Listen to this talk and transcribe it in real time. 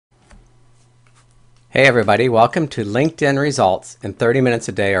Hey everybody, welcome to LinkedIn Results in 30 Minutes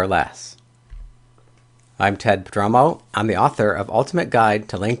a Day or Less. I'm Ted Prodromou. I'm the author of Ultimate Guide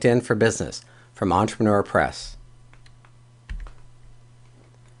to LinkedIn for Business from Entrepreneur Press.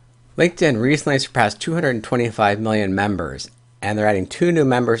 LinkedIn recently surpassed 225 million members, and they're adding 2 new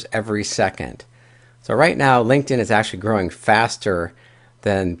members every second. So right now, LinkedIn is actually growing faster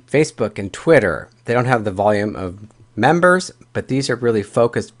than Facebook and Twitter. They don't have the volume of members, but these are really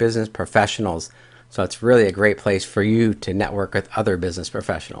focused business professionals. So it's really a great place for you to network with other business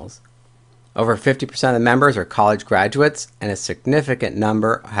professionals. Over 50% of the members are college graduates, and a significant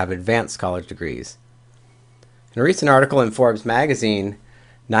number have advanced college degrees. In a recent article in Forbes magazine,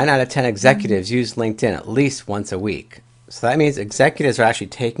 9 out of 10 executives use LinkedIn at least once a week. So that means executives are actually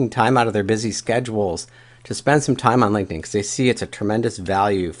taking time out of their busy schedules to spend some time on LinkedIn because they see it's a tremendous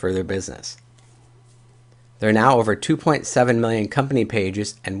value for their business. There are now over 2.7 million company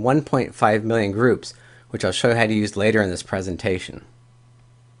pages and 1.5 million groups, which I'll show you how to use later in this presentation.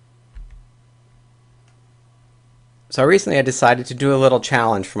 So recently I decided to do a little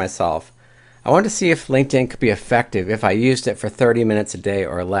challenge for myself. I wanted to see if LinkedIn could be effective if I used it for 30 minutes a day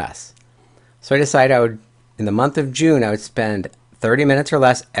or less. So I decided in the month of June, I would spend 30 minutes or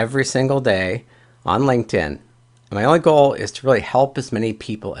less every single day on LinkedIn. And my only goal is to really help as many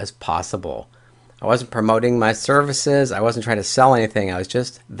people as possible. I wasn't promoting my services. I wasn't trying to sell anything. I was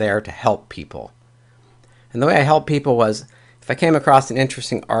just there to help people. And the way I help people was if I came across an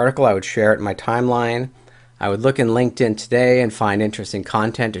interesting article, I would share it in my timeline. I would look in LinkedIn today and find interesting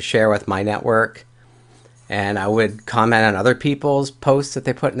content to share with my network. And I would comment on other people's posts that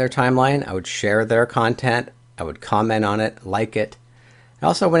they put in their timeline. I would share their content. I would comment on it, like it. I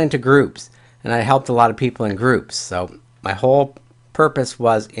also went into groups, and I helped a lot of people in groups. So my whole purpose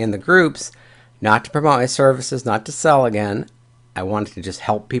was in the groups not to promote my services, not to sell again. I wanted to just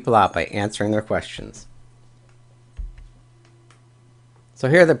help people out by answering their questions. So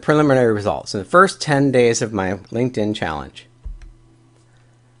here are the preliminary results in the first 10 days of my LinkedIn challenge.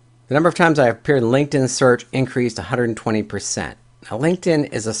 The number of times I appeared in LinkedIn search increased 120%. Now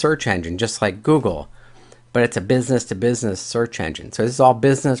LinkedIn is a search engine just like Google, but it's a business-to-business search engine. So this is all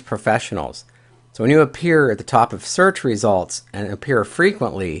business professionals. So when you appear at the top of search results and appear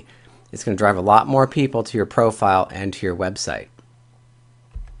frequently, it's going to drive a lot more people to your profile and to your website.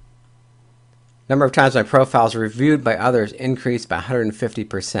 Number of times my profiles reviewed by others increased by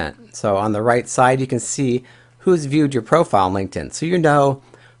 150%. So on the right side, you can see who's viewed your profile on LinkedIn. So you know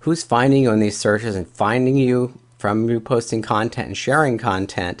who's finding you in these searches and finding you from you posting content and sharing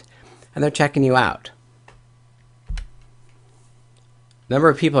content, and they're checking you out. Number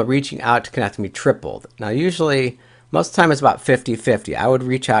of people reaching out to connect with me tripled. Now usually, most of the time it's about 50-50. I would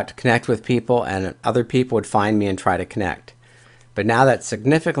reach out to connect with people and other people would find me and try to connect. But now that's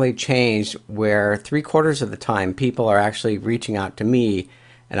significantly changed where 3/4 of the time people are actually reaching out to me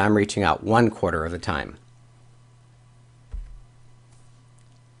and I'm reaching out 1/4 of the time.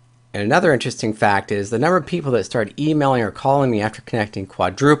 And another interesting fact is the number of people that started emailing or calling me after connecting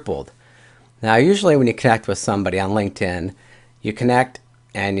quadrupled. Now usually when you connect with somebody on LinkedIn, you connect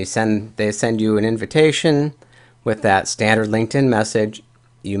and they send you an invitation with that standard LinkedIn message.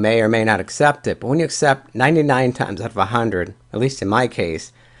 You may or may not accept it, but when you accept 99 times out of 100, at least in my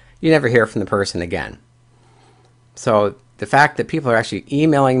case, you never hear from the person again. So the fact that people are actually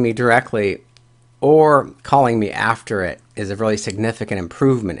emailing me directly or calling me after it is a really significant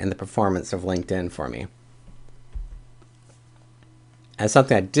improvement in the performance of LinkedIn for me. And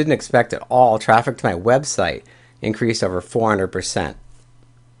something I didn't expect at all, traffic to my website increased over 400%.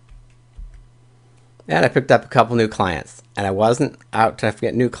 And I picked up a couple new clients. And I wasn't out to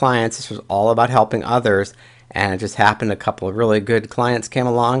get new clients. This was all about helping others. And it just happened a couple of really good clients came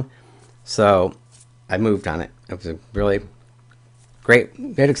along. So I moved on it. It was a really great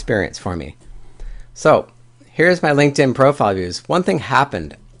experience for me. So here's my LinkedIn profile views. One thing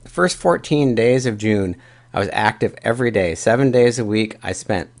happened. The first 14 days of June, I was active every day. 7 days a week. I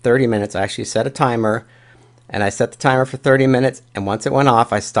spent 30 minutes. I actually set a timer. And I set the timer for 30 minutes. And once it went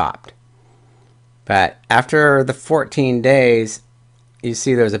off, I stopped. But after the 14 days, you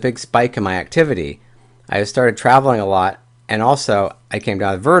see there was a big spike in my activity. I started traveling a lot, and also I came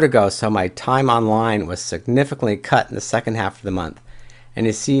down with vertigo, so my time online was significantly cut in the second half of the month. And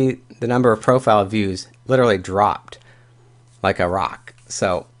you see the number of profile views literally dropped like a rock.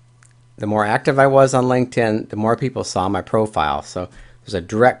 So the more active I was on LinkedIn, the more people saw my profile. So there's a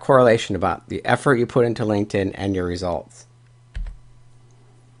direct correlation about the effort you put into LinkedIn and your results.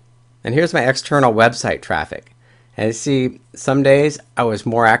 And here's my external website traffic. And you see, some days I was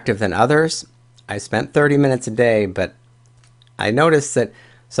more active than others. I spent 30 minutes a day, but I noticed that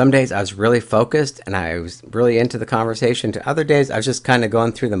Some days I was really focused and I was really into the conversation. To other days I was just kind of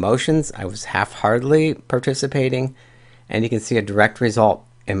going through the motions. I was half-heartedly participating, and you can see a direct result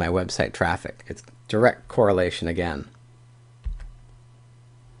in my website traffic. It's direct correlation again.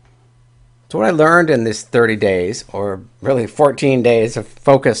 So what I learned in these 30 days, or really 14 days of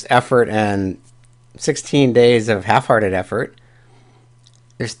focused effort and 16 days of half-hearted effort,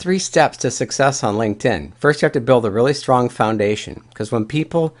 there's 3 steps to success on LinkedIn. First, you have to build a really strong foundation, because when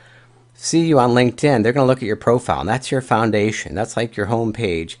people see you on LinkedIn, they're going to look at your profile, and that's your foundation. That's like your home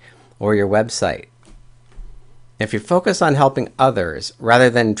page or your website. If you focus on helping others rather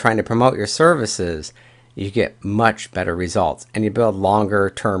than trying to promote your services, you get much better results and you build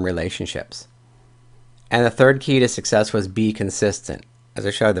longer term relationships. And the third key to success was be consistent. As I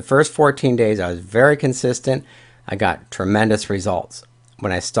showed, the first 14 days I was very consistent. I got tremendous results.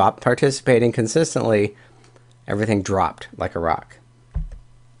 When I stopped participating consistently, everything dropped like a rock.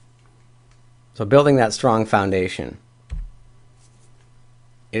 So building that strong foundation.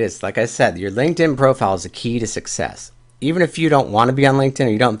 It is, like I said, your LinkedIn profile is the key to success. Even if you don't want to be on LinkedIn or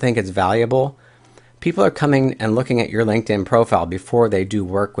you don't think it's valuable, people are coming and looking at your LinkedIn profile before they do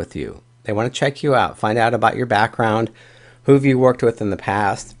work with you. They want to check you out, find out about your background, who have you worked with in the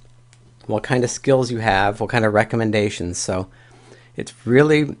past, what kind of skills you have, what kind of recommendations. So it's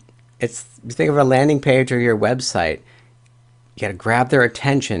really, you think of a landing page or your website, you got to grab their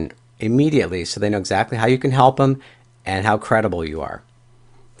attention immediately so they know exactly how you can help them and how credible you are.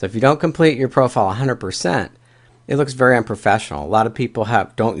 So if you don't complete your profile 100%, it looks very unprofessional. A lot of people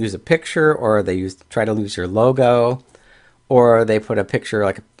don't use a picture, or they try to use your logo, or they put a picture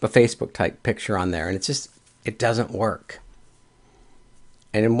like a Facebook type picture on there, and it doesn't work.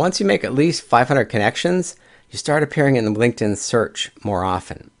 And then once you make at least 500 connections, you start appearing in the LinkedIn search more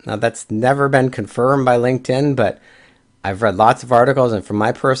often. Now that's never been confirmed by LinkedIn, but I've read lots of articles, and from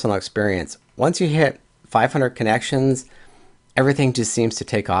my personal experience, once you hit 500 connections, everything just seems to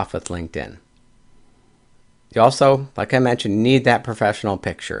take off with LinkedIn. You also, like I mentioned, need that professional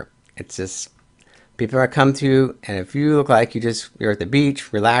picture. It's just, people are going to come to you, and if you look like you're at the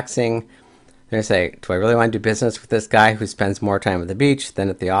beach, relaxing, they're going to say, do I really want to do business with this guy who spends more time at the beach than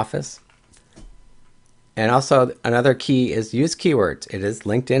at the office? And also, another key is use keywords.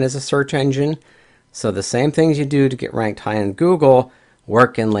 LinkedIn is a search engine, so the same things you do to get ranked high in Google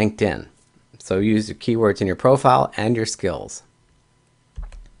work in LinkedIn. So use the keywords in your profile and your skills.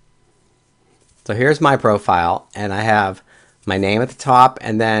 So here's my profile, and I have my name at the top,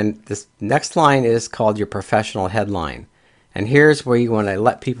 and then this next line is called your professional headline. And here's where you want to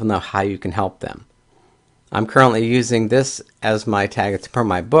let people know how you can help them. I'm currently using this as my tag for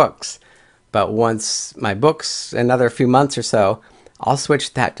my books, but once my books, another few months or so, I'll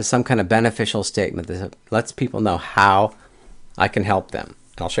switch that to some kind of beneficial statement that lets people know how I can help them.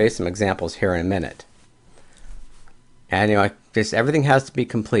 I'll show you some examples here in a minute. And just everything has to be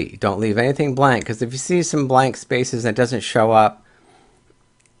complete. Don't leave anything blank, because if you see some blank spaces and it doesn't show up,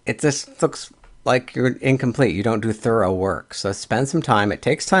 it just looks like you're incomplete. You don't do thorough work. So spend some time. It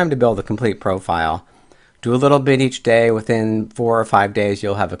takes time to build a complete profile. Do a little bit each day. Within 4 or 5 days,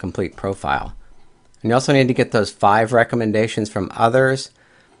 you'll have a complete profile. And you also need to get those 5 recommendations from others,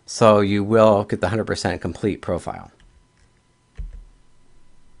 so you will get the 100% complete profile.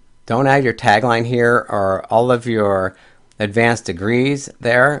 Don't add your tagline here or all of your advanced degrees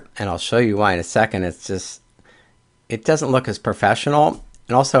there, and I'll show you why in a second. It doesn't look as professional.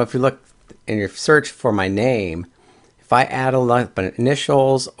 And also, if you look in your search for my name, if I add a lot of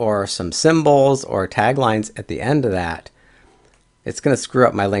initials or some symbols or taglines at the end of that, it's going to screw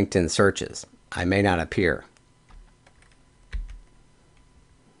up my LinkedIn searches. I may not appear.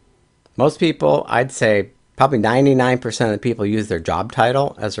 Most people, I'd say probably 99% of the people, use their job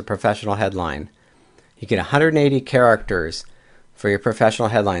title as their professional headline. You get 180 characters for your professional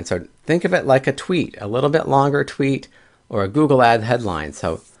headline. So think of it like a tweet, a little bit longer tweet, or a Google ad headline.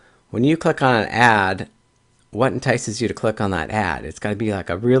 So when you click on an ad, what entices you to click on that ad? It's got to be like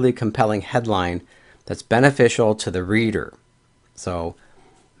a really compelling headline that's beneficial to the reader. So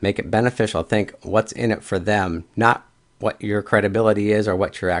make it beneficial. Think what's in it for them, not what your credibility is or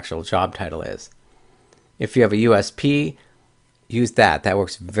what your actual job title is. If you have a USP, use that. That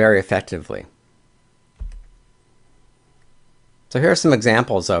works very effectively. So here are some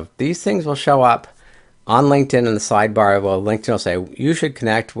examples of these things will show up on LinkedIn in the sidebar. Well, LinkedIn will say, you should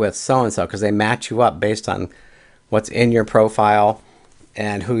connect with so-and-so, because they match you up based on what's in your profile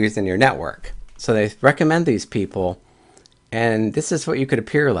and who is in your network. So they recommend these people, and this is what you could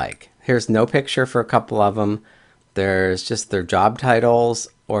appear like. Here's no picture for a couple of them. There's just their job titles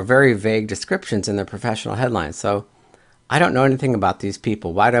or very vague descriptions in their professional headlines. So I don't know anything about these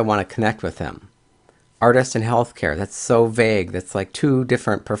people. Why do I want to connect with them? Artist in healthcare, that's so vague. That's like two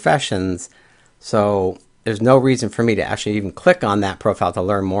different professions. So there's no reason for me to actually even click on that profile to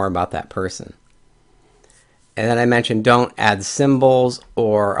learn more about that person. And then I mentioned don't add symbols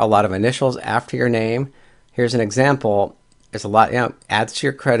or a lot of initials after your name. Here's an example. There's a lot, adds to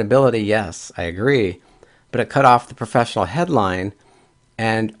your credibility. Yes, I agree. But it cut off the professional headline,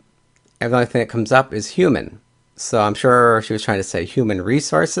 and the only thing that comes up is human. So I'm sure she was trying to say human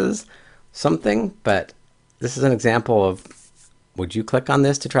resources, something, but this is an example of, would you click on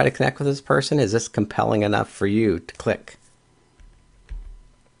this to try to connect with this person? Is this compelling enough for you to click?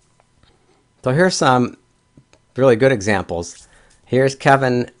 So here's some really good examples. Here's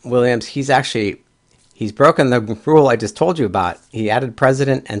Kevin Williams. He's broken the rule I just told you about. He added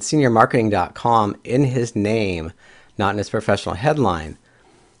president and seniormarketing.com in his name, not in his professional headline.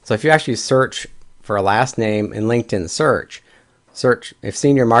 So if you actually search for a last name in LinkedIn search if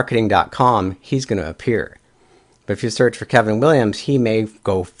seniormarketing.com, he's going to appear. But if you search for Kevin Williams, he may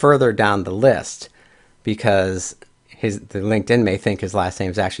go further down the list because the LinkedIn may think his last name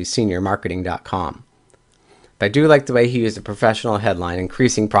is actually seniormarketing.com. But I do like the way he used a professional headline,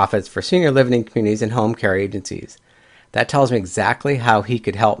 increasing profits for senior living communities and home care agencies. That tells me exactly how he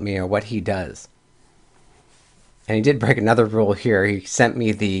could help me or what he does. And he did break another rule here. He sent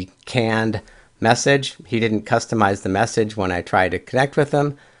me the canned message. He didn't customize the message when I tried to connect with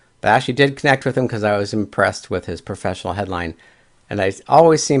him, but I actually did connect with him because I was impressed with his professional headline. And I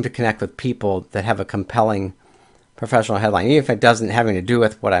always seem to connect with people that have a compelling professional headline, even if it doesn't have anything to do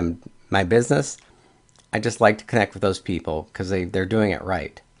with my business. I just like to connect with those people because they're doing it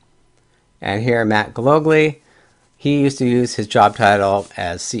right. And here, Matt Glogli, he used to use his job title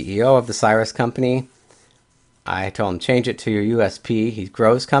as CEO of the Cyrus Company. I told him change it to your USP. He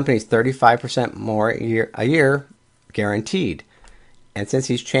grows companies 35% more a year, guaranteed. And since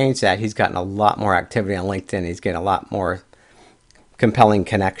he's changed that, he's gotten a lot more activity on LinkedIn. He's getting a lot more compelling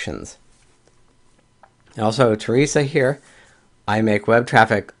connections. And also, Teresa here, I make web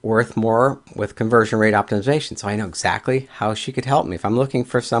traffic worth more with conversion rate optimization. So I know exactly how she could help me. If I'm looking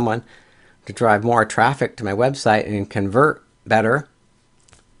for someone to drive more traffic to my website and convert better,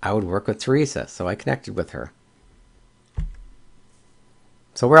 I would work with Teresa. So I connected with her.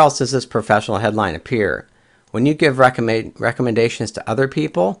 So where else does this professional headline appear? When you give recommendations to other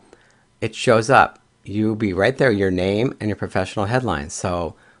people, it shows up. You'll be right there, your name and your professional headline.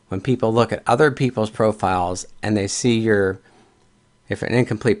 So when people look at other people's profiles and they see if an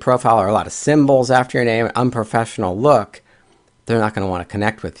incomplete profile or a lot of symbols after your name, unprofessional look, they're not going to want to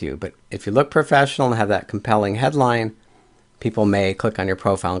connect with you. But if you look professional and have that compelling headline, people may click on your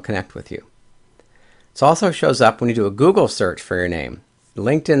profile and connect with you. It also shows up when you do a Google search for your name.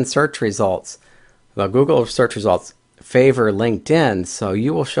 LinkedIn search results, the Google search results favor LinkedIn, so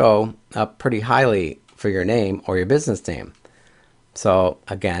you will show up pretty highly for your name or your business name. So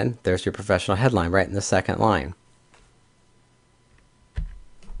again, there's your professional headline right in the second line.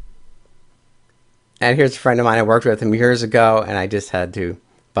 And here's a friend of mine. I worked with him years ago, and I just had to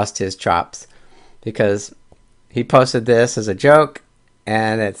bust his chops because he posted this as a joke,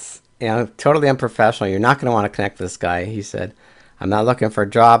 and it's totally unprofessional. You're not going to want to connect with this guy. He said, I'm not looking for a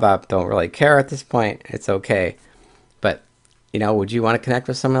job. I don't really care at this point. It's okay. But, would you want to connect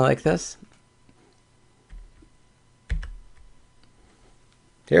with someone like this?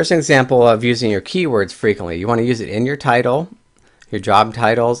 Here's an example of using your keywords frequently. You want to use it in your title, your job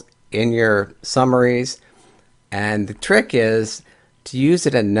titles, in your summaries. And the trick is to use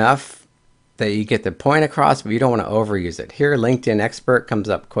it enough that you get the point across, but you don't want to overuse it. Here, LinkedIn expert comes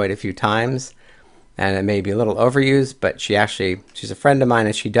up quite a few times. And it may be a little overused, but she's a friend of mine,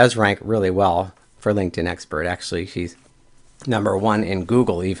 and she does rank really well for LinkedIn expert. Actually, she's #1 in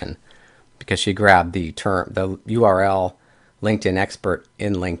Google even, because she grabbed the URL LinkedIn expert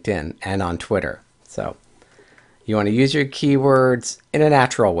in LinkedIn and on Twitter. So you want to use your keywords in a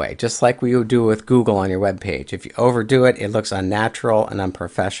natural way, just like we would do with Google on your web page. If you overdo it, it looks unnatural and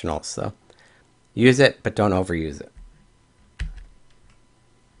unprofessional. So use it, but don't overuse it.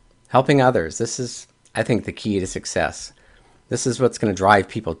 Helping others. This is, I think, the key to success. This is what's going to drive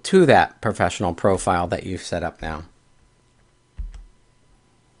people to that professional profile that you've set up now.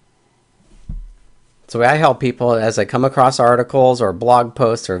 So I help people as I come across articles or blog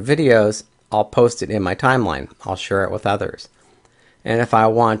posts or videos, I'll post it in my timeline. I'll share it with others. And if I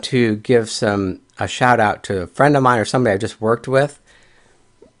want to give a shout out to a friend of mine or somebody I just worked with,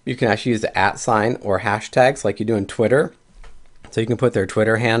 you can actually use the @ or hashtags like you do in Twitter. So you can put their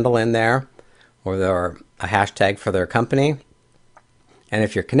Twitter handle in there or a hashtag for their company. And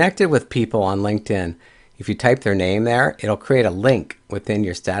if you're connected with people on LinkedIn, if you type their name there, it'll create a link within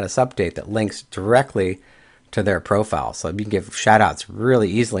your status update that links directly to their profile. So you can give shout outs really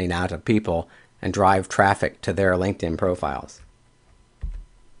easily now to people and drive traffic to their LinkedIn profiles.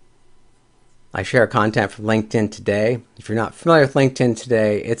 I share content from LinkedIn Today. If you're not familiar with LinkedIn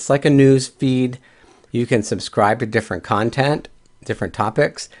Today, it's like a news feed. You can subscribe to different content, different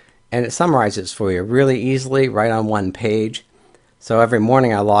topics, and it summarizes for you really easily right on one page. So every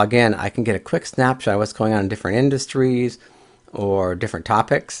morning I log in, I can get a quick snapshot of what's going on in different industries or different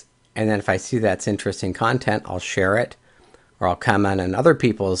topics. And then if I see that's interesting content, I'll share it, or I'll comment on other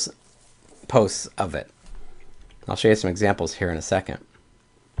people's posts of it. I'll show you some examples here in a second.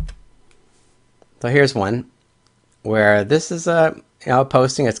 So here's one where this is a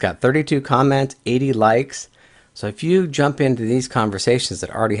posting. It's got 32 comments, 80 likes. So if you jump into these conversations that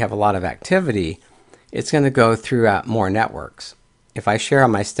already have a lot of activity, it's going to go throughout more networks. If I share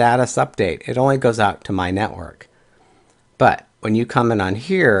on my status update, it only goes out to my network. But when you comment on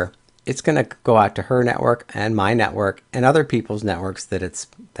here, it's going to go out to her network and my network and other people's networks that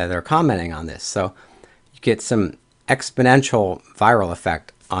are commenting on this. So you get some exponential viral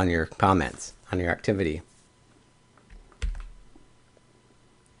effect on your comments, on your activity.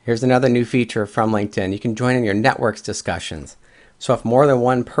 Here's another new feature from LinkedIn. You can join in your network's discussions. So if more than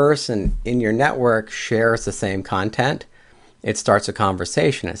one person in your network shares the same content, it starts a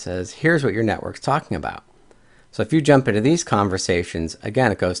conversation. It says, here's what your network's talking about. So if you jump into these conversations,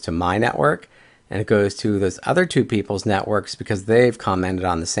 again, it goes to my network and it goes to those other two people's networks because they've commented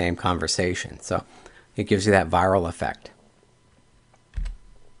on the same conversation. So it gives you that viral effect.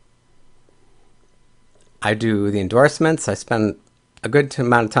 I do the endorsements. I spend a good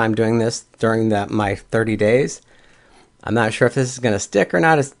amount of time doing this during my 30 days. I'm not sure if this is going to stick or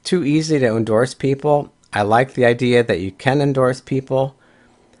not. It's too easy to endorse people. I like the idea that you can endorse people,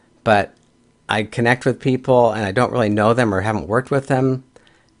 but I connect with people and I don't really know them or haven't worked with them,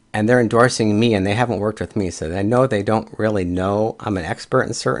 and they're endorsing me and they haven't worked with me, so I know they don't really know I'm an expert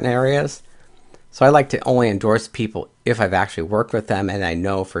in certain areas. So I like to only endorse people if I've actually worked with them and I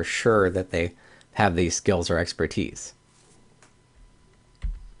know for sure that they have these skills or expertise.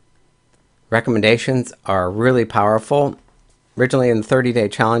 Recommendations are really powerful. Originally in the 30-day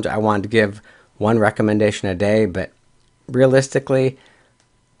challenge, I wanted to give one recommendation a day, but realistically,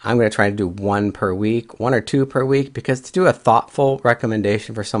 I'm going to try to do one per week, one or two per week, because to do a thoughtful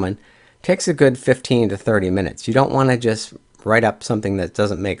recommendation for someone takes a good 15 to 30 minutes. You don't want to just write up something that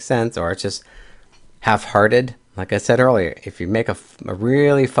doesn't make sense or it's just half-hearted. Like I said earlier, if you make a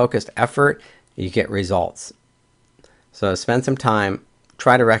really focused effort, you get results. So spend some time,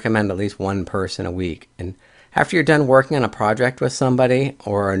 try to recommend at least one person a week. And after you're done working on a project with somebody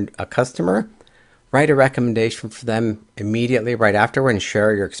or a customer, write a recommendation for them immediately right afterward and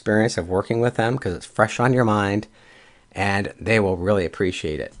share your experience of working with them because it's fresh on your mind and they will really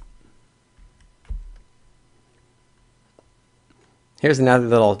appreciate it. Here's another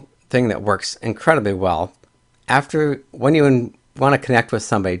little thing that works incredibly well. When you want to connect with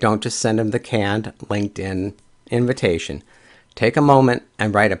somebody, don't just send them the canned LinkedIn invitation. Take a moment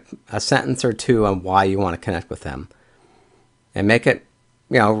and write a sentence or two on why you want to connect with them, and make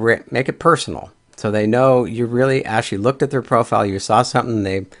it personal. So they know you really actually looked at their profile, you saw something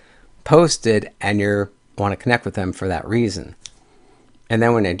they posted, and you want to connect with them for that reason. And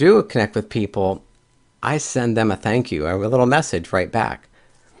then when they do connect with people, I send them a thank you, or a little message right back.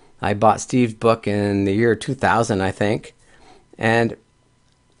 I bought Steve's book in the year 2000, I think, and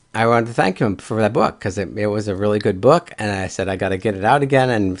I wanted to thank him for that book because it was a really good book, and I said I got to get it out again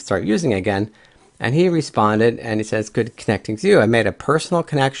and start using it again. And he responded and he says, good connecting to you. I made a personal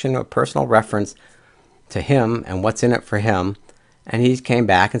connection, a personal reference to him and what's in it for him. And he came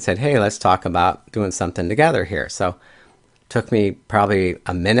back and said, hey, let's talk about doing something together here. So it took me probably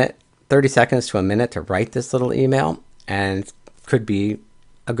a minute, 30 seconds to a minute to write this little email, and it could be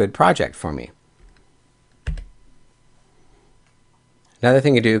a good project for me. Another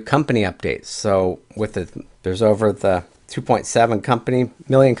thing you do, company updates. So there's over the 2.7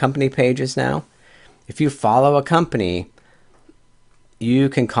 million company pages now. If you follow a company, you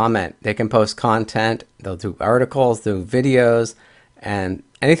can comment. They can post content. They'll do articles, do videos, and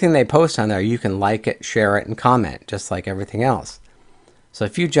anything they post on there, you can like it, share it, and comment, just like everything else. So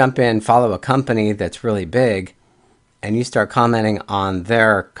if you jump in, follow a company that's really big, and you start commenting on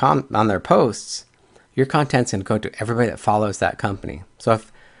their posts, your content's going to go to everybody that follows that company. So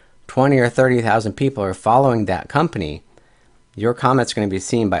if 20 or 30,000 people are following that company, your comment's going to be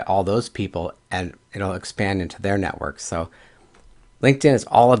seen by all those people, and it'll expand into their networks. So LinkedIn is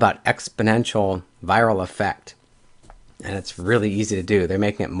all about exponential viral effect, and it's really easy to do. They're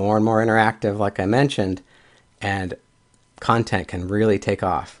making it more and more interactive, like I mentioned, and content can really take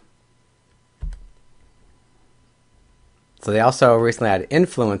off. So they also recently added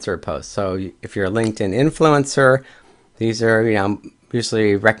influencer posts. So if you're a LinkedIn influencer, these are,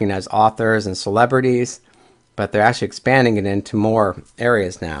 usually recognized authors and celebrities, but they're actually expanding it into more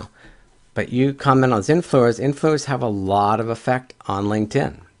areas now. But you comment on those influencers. Influencers have a lot of effect on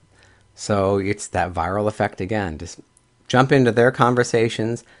LinkedIn. So it's that viral effect again. Just jump into their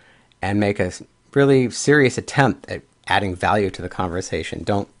conversations and make a really serious attempt at adding value to the conversation.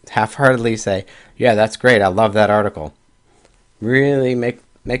 Don't half-heartedly say, yeah, that's great, I love that article. Really make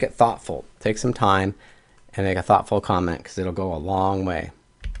it thoughtful. Take some time and make a thoughtful comment, because it'll go a long way.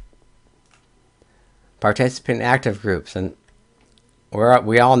 Participate in active groups. And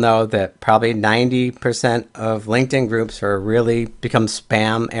we all know that probably 90% of LinkedIn groups are really become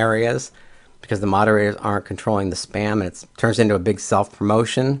spam areas because the moderators aren't controlling the spam, and it turns into a big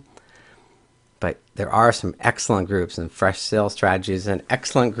self-promotion. But there are some excellent groups, and Fresh Sales Strategies is an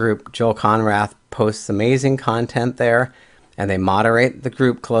excellent group. Joel Conrath posts amazing content there, and they moderate the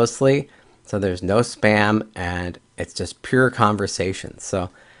group closely, so there's no spam, and it's just pure conversation. So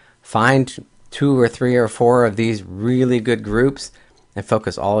find 2 or 3 or 4 of these really good groups and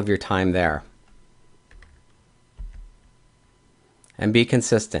focus all of your time there. And be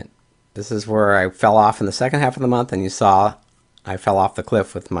consistent. This is where I fell off in the second half of the month, and you saw I fell off the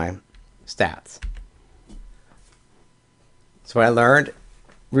cliff with my stats. So what I learned,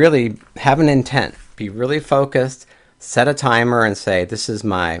 really have an intent. Be really focused. Set a timer and say,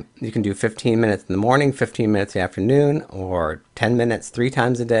 you can do 15 minutes in the morning, 15 minutes in the afternoon, or 10 minutes 3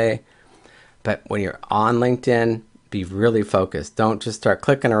 times a day. But when you're on LinkedIn, be really focused. Don't just start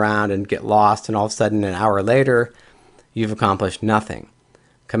clicking around and get lost, and all of a sudden an hour later, you've accomplished nothing.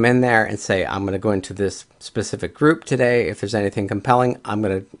 Come in there and say, I'm going to go into this specific group today. If there's anything compelling, I'm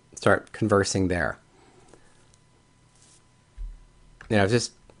going to start conversing there.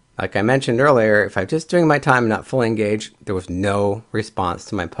 Just like I mentioned earlier, if I'm just doing my time and not fully engaged, there was no response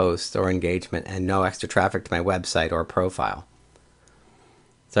to my posts or engagement and no extra traffic to my website or profile.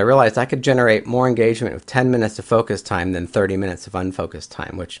 So I realized I could generate more engagement with 10 minutes of focus time than 30 minutes of unfocused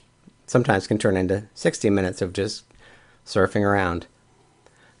time, which sometimes can turn into 60 minutes of just surfing around.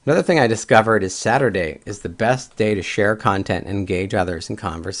 Another thing I discovered is Saturday is the best day to share content and engage others in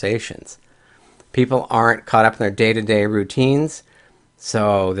conversations. People aren't caught up in their day-to-day routines,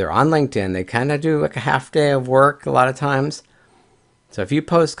 so they're on LinkedIn. They kind of do like a half day of work a lot of times. So if you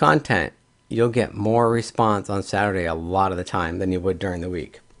post content, you'll get more response on Saturday a lot of the time than you would during the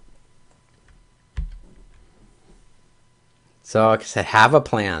week. So like I said, have a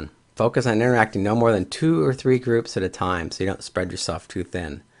plan. Focus on interacting no more than 2 or 3 groups at a time so you don't spread yourself too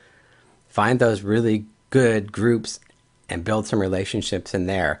thin. Find those really good groups and build some relationships in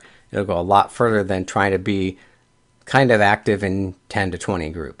there. It'll go a lot further than trying to be kind of active in 10 to 20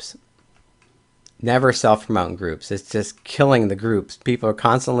 groups. Never self-promote in groups. It's just killing the groups. People are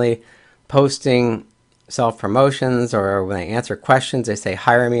constantly posting self-promotions, or when they answer questions, they say,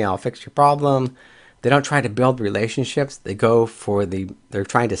 hire me, I'll fix your problem. They don't try to build relationships. They go for they're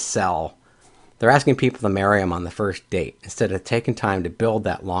trying to sell. They're asking people to marry them on the first date instead of taking time to build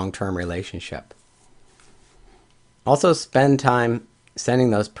that long-term relationship. Also spend time sending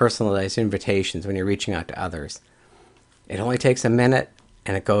those personalized invitations when you're reaching out to others. It only takes a minute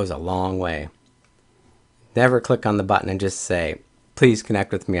and it goes a long way. Never click on the button and just say, please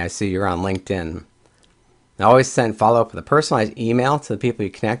connect with me, I see you're on LinkedIn. And always follow up with a personalized email to the people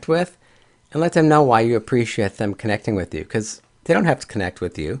you connect with and let them know why you appreciate them connecting with you, because they don't have to connect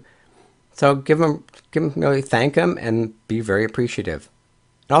with you. So really thank them and be very appreciative.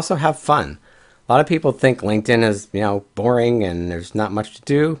 And also have fun. A lot of people think LinkedIn is, boring and there's not much to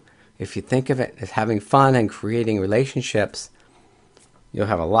do. If you think of it as having fun and creating relationships, you'll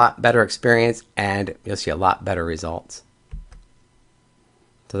have a lot better experience and you'll see a lot better results.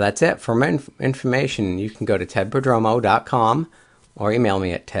 So that's it. For more information, you can go to tedprodromo.com or email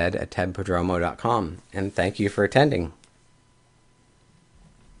me at ted@tedprodromo.com. And thank you for attending.